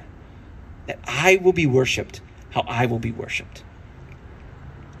reminder that I will be worshipped how I will be worshipped.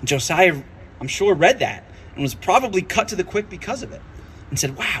 And Josiah, I'm sure, read that and was probably cut to the quick because of it and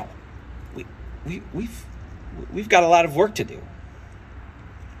said, wow, we've got a lot of work to do.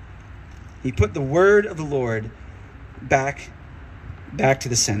 He put the word of the Lord back to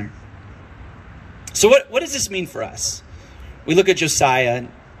the center. So what does this mean for us? We look at Josiah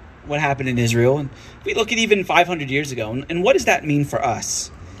and what happened in Israel, and we look at even 500 years ago, and what does that mean for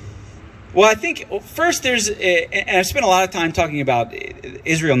us? Well, I think first and I've spent a lot of time talking about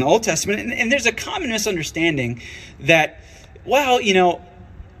Israel in the Old Testament, and there's a common misunderstanding that, well,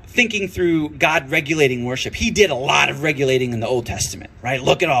 thinking through God regulating worship, he did a lot of regulating in the Old Testament, right?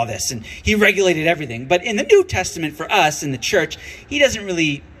 Look at all this, and he regulated everything. But in the New Testament, for us in the church, he doesn't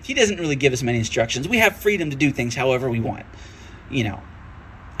really give us many instructions. We have freedom to do things however we want.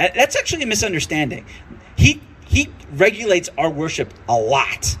 That's actually a misunderstanding. He regulates our worship a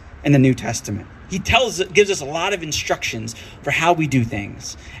lot in the New Testament. He gives us a lot of instructions for how we do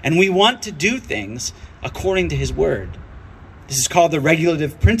things. And we want to do things according to his word. This is called the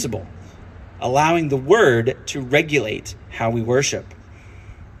regulative principle, allowing the word to regulate how we worship.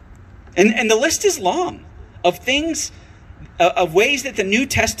 And the list is long of things, of ways that the New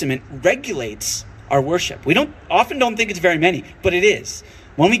Testament regulates our worship. We often don't think it's very many, but it is.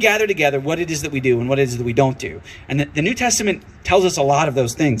 When we gather together, what it is that we do and what it is that we don't do. And the New Testament tells us a lot of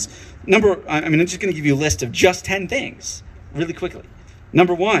those things. I'm just going to give you a list of just 10 things really quickly.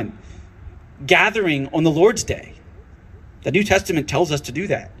 Number 1, gathering on the Lord's Day. The New Testament tells us to do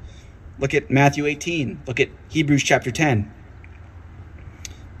that. Look at Matthew 18. Look at Hebrews chapter 10.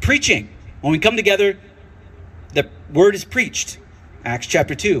 Preaching. When we come together, the word is preached. Acts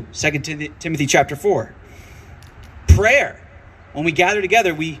chapter 2. 2 Timothy chapter 4. Prayer. When we gather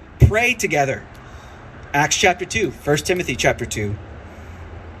together, we pray together. Acts chapter 2. 1 Timothy chapter 2.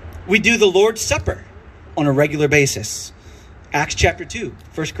 We do the Lord's Supper on a regular basis. Acts chapter 2.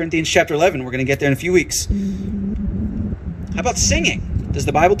 1 Corinthians chapter 11. We're going to get there in a few weeks. How about singing? Does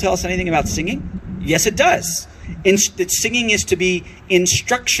the Bible tell us anything about singing? Yes, it does. That singing is to be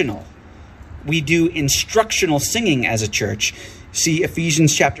instructional. We do instructional singing as a church. See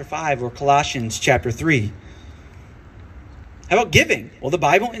Ephesians chapter 5 or Colossians chapter 3. How about giving? Well, the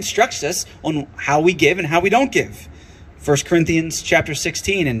Bible instructs us on how we give and how we don't give. 1 Corinthians chapter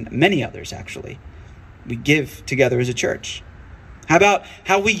 16 and many others, actually. We give together as a church. How about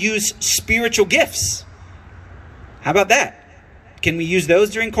how we use spiritual gifts? How about that? Can we use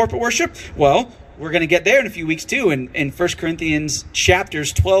those during corporate worship? Well, we're going to get there in a few weeks too. In 1 Corinthians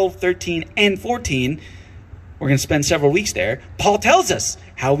chapters 12, 13, and 14, we're going to spend several weeks there. Paul tells us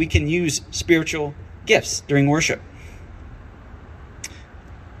how we can use spiritual gifts during worship.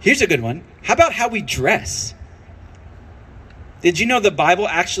 Here's a good one. How about how we dress? Did you know the Bible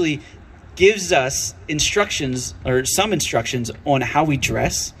actually gives us instructions, or some instructions, on how we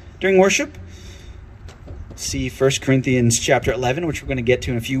dress during worship? See 1 Corinthians chapter 11, which we're going to get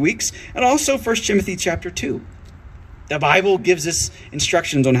to in a few weeks, and also 1 Timothy chapter 2. The Bible gives us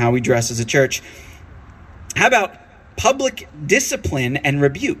instructions on how we dress as a church. How about public discipline and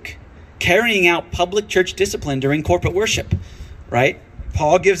rebuke? Carrying out public church discipline during corporate worship, right?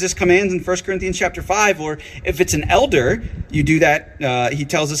 Paul gives us commands in 1 Corinthians chapter 5, or if it's an elder, you do that. He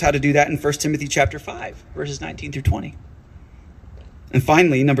tells us how to do that in 1 Timothy chapter 5, verses 19 through 20. And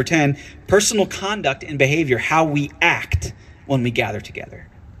finally, number 10, personal conduct and behavior, how we act when we gather together.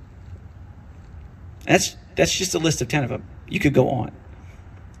 That's just a list of 10 of them. You could go on.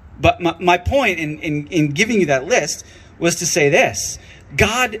 But my point in giving you that list was to say this.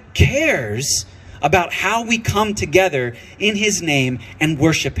 God cares about how we come together in his name and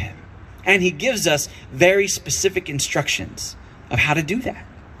worship him. And he gives us very specific instructions of how to do that.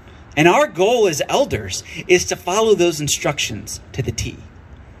 And our goal as elders is to follow those instructions to the T.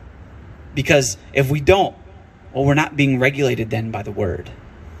 Because if we don't, well, we're not being regulated then by the word.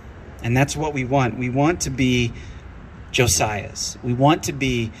 And that's what we want. We want to be Josiahs. We want to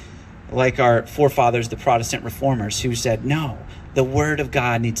be like our forefathers, the Protestant reformers, who said, no, the Word of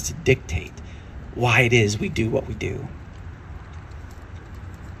God needs to dictate why it is we do what we do.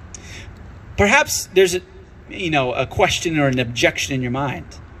 Perhaps there's a question or an objection in your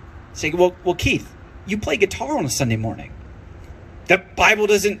mind. Say, well, Keith, you play guitar on a Sunday morning. The Bible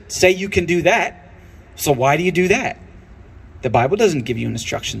doesn't say you can do that. So why do you do that? The Bible doesn't give you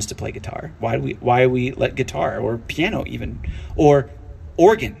instructions to play guitar. Why do we let guitar or piano even, or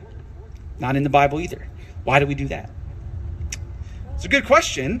organ? Not in the Bible either. Why do we do that? It's a good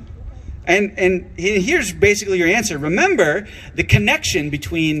question. And here's basically your answer. Remember the connection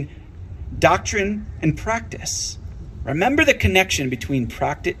between doctrine and practice. Remember the connection between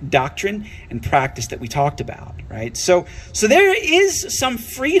doctrine and practice that we talked about, right? So there is some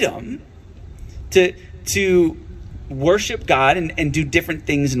freedom to worship God and do different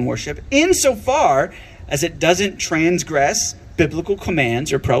things in worship, insofar as it doesn't transgress biblical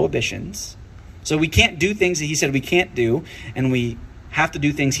commands or prohibitions. So we can't do things that he said we can't do, and we have to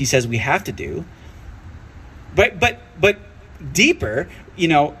do things he says we have to do. But deeper,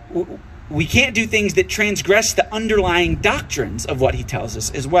 we can't do things that transgress the underlying doctrines of what he tells us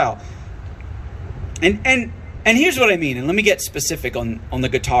as well. And here's what I mean, and let me get specific on the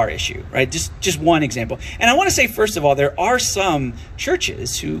guitar issue, right? Just one example. And I want to say, first of all, there are some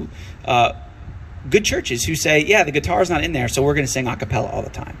churches who, good churches who say, yeah, the guitar's not in there, so we're going to sing a cappella all the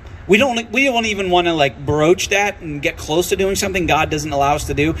time. We don't even want to broach that and get close to doing something God doesn't allow us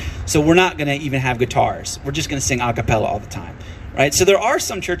to do, so we're not going to even have guitars. We're just going to sing a cappella all the time, right? So there are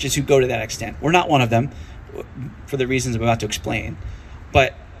some churches who go to that extent. We're not one of them, for the reasons I'm about to explain.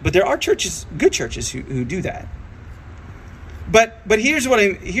 But there are churches, good churches, who do that. But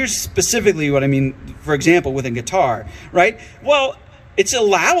here's specifically what I mean, for example, with a guitar, right? Well, it's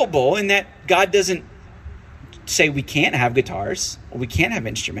allowable in that God doesn't say we can't have guitars or we can't have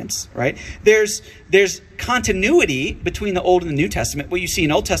instruments, right? There's continuity between the Old and the New Testament. What you see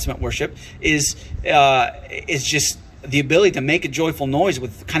in Old Testament worship is just the ability to make a joyful noise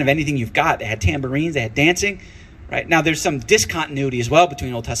with kind of anything you've got. They had tambourines, they had dancing. Right? Now, there's some discontinuity as well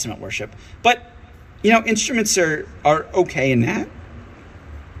between Old Testament worship. But, instruments are okay in that.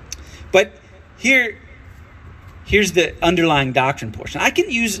 But here's the underlying doctrine portion. I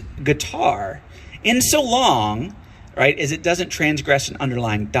can use guitar in so long, right, as it doesn't transgress an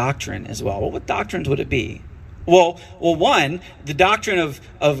underlying doctrine as well. Well, what doctrines would it be? Well, one, the doctrine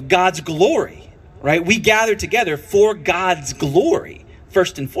of God's glory, right? We gather together for God's glory.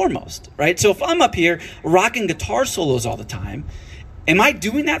 First and foremost, right? So if I'm up here rocking guitar solos all the time, am I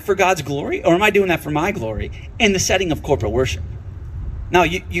doing that for God's glory, or am I doing that for my glory in the setting of corporate worship? Now,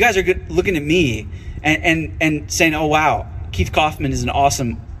 you guys are looking at me and saying, oh, wow, Keith Kaufman is an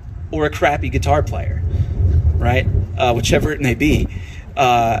awesome or a crappy guitar player, right? Whichever it may be,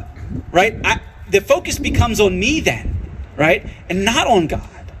 right? The focus becomes on me then, right? And not on God.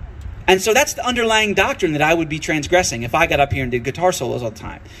 And so that's the underlying doctrine that I would be transgressing if I got up here and did guitar solos all the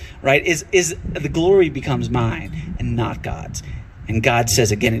time, right? Is the glory becomes mine and not God's. And God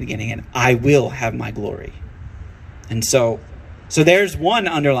says again and again and again, I will have my glory. And so there's one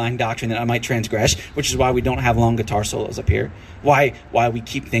underlying doctrine that I might transgress, which is why we don't have long guitar solos up here. Why we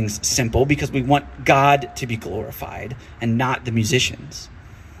keep things simple, because we want God to be glorified and not the musicians.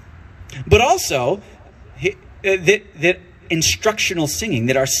 But also that instructional singing,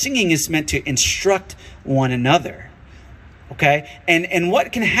 that our singing is meant to instruct one another. Okay? And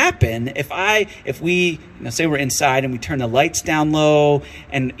what can happen if we say we're inside and we turn the lights down low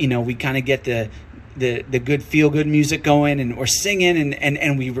and we kind of get the good feel-good music going and we're singing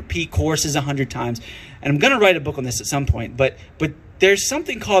and we repeat choruses 100 times. And I'm going to write a book on this at some point, but there's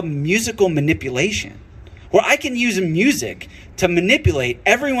something called musical manipulation, where I can use music to manipulate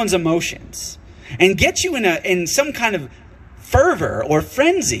everyone's emotions and get you in some kind of fervor or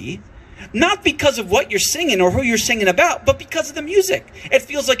frenzy, not because of what you're singing or who you're singing about, but because of the music. It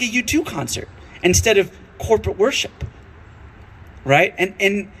feels like a U2 concert instead of corporate worship, right?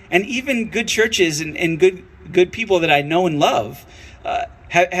 And even good churches and good people that I know and love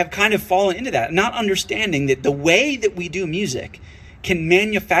have kind of fallen into that, not understanding that the way that we do music can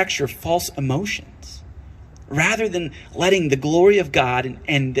manufacture false emotions, rather than letting the glory of God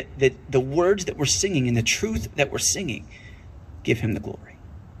and the words that we're singing and the truth that we're singing give him the glory.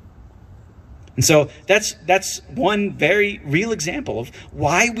 And so that's one very real example of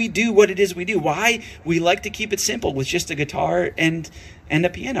why we do what it is we do, why we like to keep it simple with just a guitar and a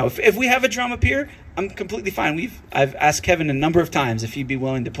piano. If we have a drum up here, I'm completely fine. I've asked Kevin a number of times if he'd be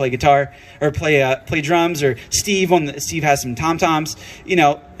willing to play guitar or play drums, or Steve has some tom-toms.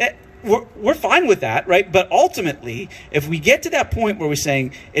 we're fine with that, right? But ultimately, if we get to that point where we're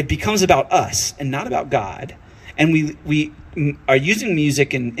saying it becomes about us and not about God, and we are using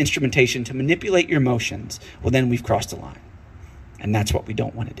music and instrumentation to manipulate your emotions, well, then we've crossed the line. And that's what we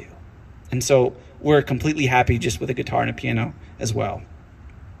don't want to do. And so we're completely happy just with a guitar and a piano as well.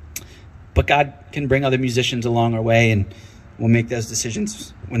 But God can bring other musicians along our way, and we'll make those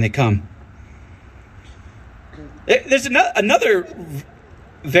decisions when they come. There's another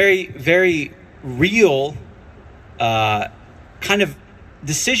very, very real kind of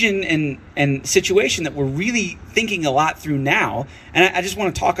decision and situation that we're really thinking a lot through now. And I just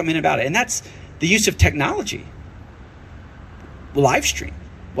want to talk a minute about it. And that's the use of technology. Live stream.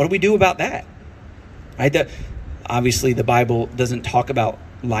 What do we do about that? Right? Obviously, the Bible doesn't talk about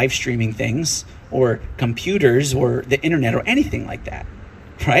live streaming things or computers or the internet or anything like that.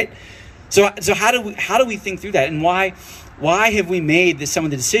 Right? So how do we think through that, and why have we made some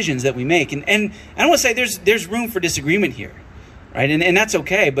of the decisions that we make? And I want to say there's room for disagreement here, right? And that's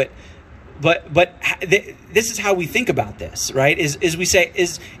okay. But this is how we think about this, right? Is we say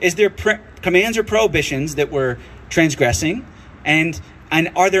is there commands or prohibitions that we're transgressing, and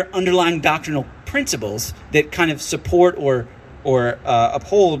are there underlying doctrinal principles that kind of support or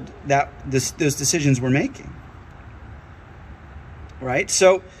uphold those decisions we're making, right?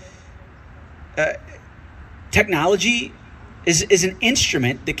 So. Technology is an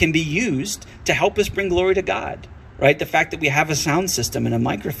instrument that can be used to help us bring glory to God, right? The fact that we have a sound system and a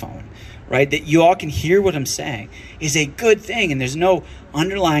microphone, right, that you all can hear what I'm saying is a good thing, and there's no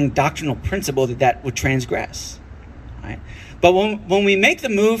underlying doctrinal principle that would transgress, right? But when we make the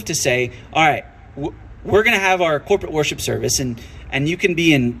move to say, all right, we're going to have our corporate worship service, and you can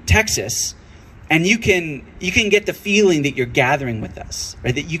be in Texas, and you can get the feeling that you're gathering with us,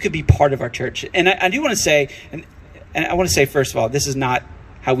 right? That you could be part of our church. And I do want to say, and I want to say, first of all, this is not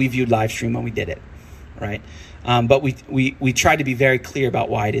how we viewed live stream when we did it, right? But we tried to be very clear about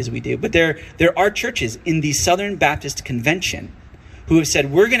why it is we do. But there are churches in the Southern Baptist Convention who have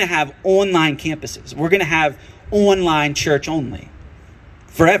said, we're going to have online campuses. We're going to have online church only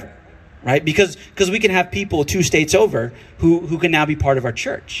forever, right? Because we can have people 2 states over who can now be part of our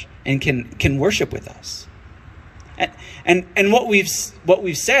church and can worship with us. And what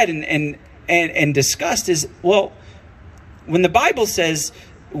we've said and discussed is, well, when the Bible says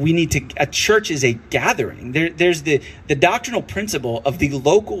a church is a gathering, there's the doctrinal principle of the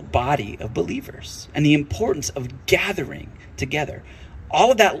local body of believers and the importance of gathering together.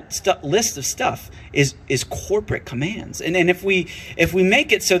 All of that list of stuff is corporate commands. And if we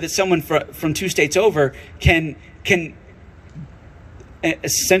make it so that someone from 2 states over can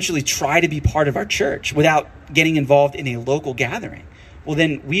essentially try to be part of our church without getting involved in a local gathering, well,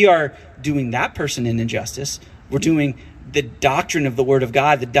 then we are doing that person an injustice. We're doing the doctrine of the Word of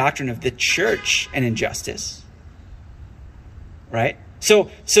God, the doctrine of the church, an injustice, right? So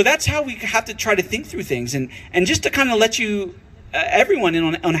that's how we have to try to think through things, and just to kind of let you everyone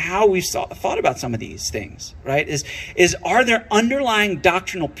in on how we've thought about some of these things, right? Is are there underlying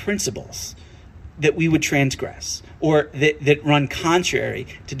doctrinal principles that we would transgress, or that run contrary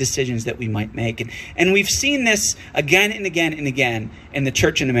to decisions that we might make? And we've seen this again and again and again in the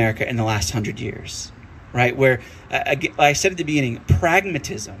church in America in the last 100 years, right? Where, like I said at the beginning,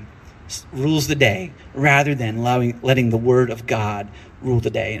 pragmatism rules the day rather than letting the Word of God rule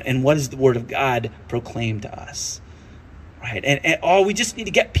the day. And what does the Word of God proclaim to us, right? And we just need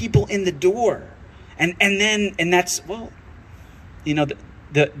to get people in the door. And that's, well, you know,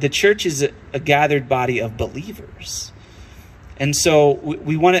 the church is a gathered body of believers. And so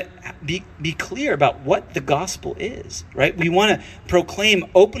we want to be clear about what the gospel is, right? We want to proclaim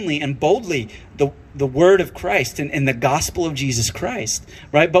openly and boldly the word of Christ and the gospel of Jesus Christ,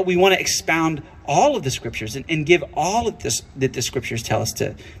 right? But we want to expound all of the scriptures and give all of this that the scriptures tell us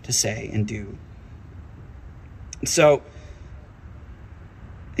to say and do. So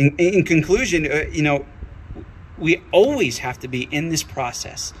in conclusion, you know, we always have to be in this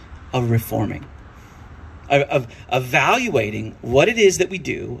process of reforming, of evaluating what it is that we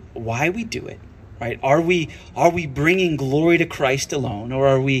do, why we do it, right? Are we bringing glory to Christ alone, or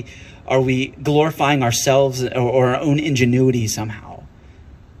are we glorifying ourselves or our own ingenuity somehow?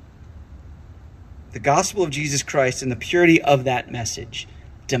 The gospel of Jesus Christ and the purity of that message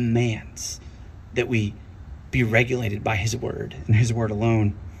demands that we be regulated by His word and His word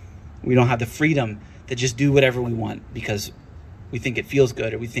alone. We don't have the freedom to just do whatever we want because we think it feels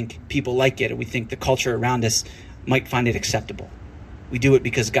good, or we think people like it, or we think the culture around us might find it acceptable. We do it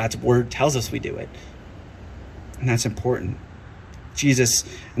because God's word tells us we do it. And that's important. Jesus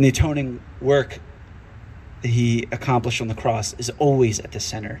and the atoning work that He accomplished on the cross is always at the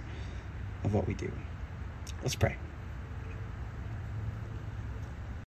center of what we do. Let's pray.